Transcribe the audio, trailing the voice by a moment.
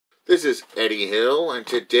This is Eddie Hill, and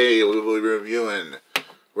today we will be reviewing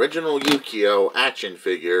original Yugioh action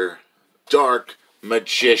figure, Dark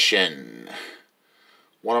Magician.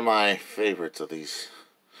 One of my favorites of these,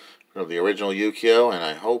 of the original Yugioh, and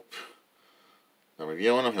I hope I'm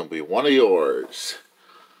reviewing him, he'll be one of yours.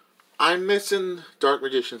 I'm missing Dark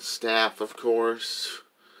Magician's staff, of course,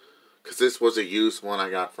 because this was a used one I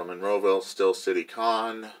got from Monroeville Still City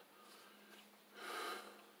Con.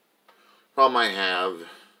 Problem I have,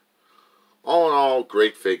 all in all,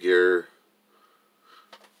 great figure.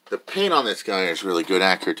 The paint on this guy is really good,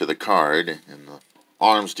 accurate to the card, and the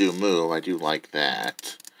arms do move. I do like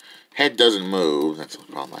that. Head doesn't move. That's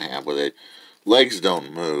the problem I have with it. Legs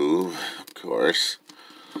don't move, of course.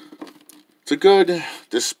 It's a good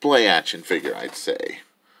display action figure, I'd say.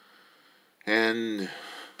 And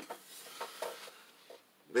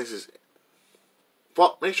this is...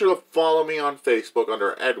 Make sure to follow me on Facebook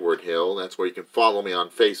under Edward Hill. That's where you can follow me on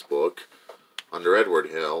Facebook, under Edward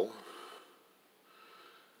Hill.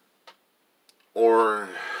 Or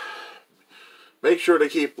make sure to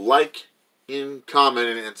keep liking,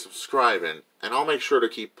 commenting, and subscribing. And I'll make sure to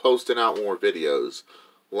keep posting out more videos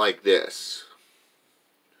like this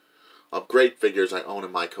of great figures I own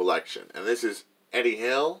in my collection. And this is Eddie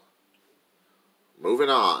Hill. Moving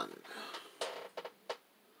on.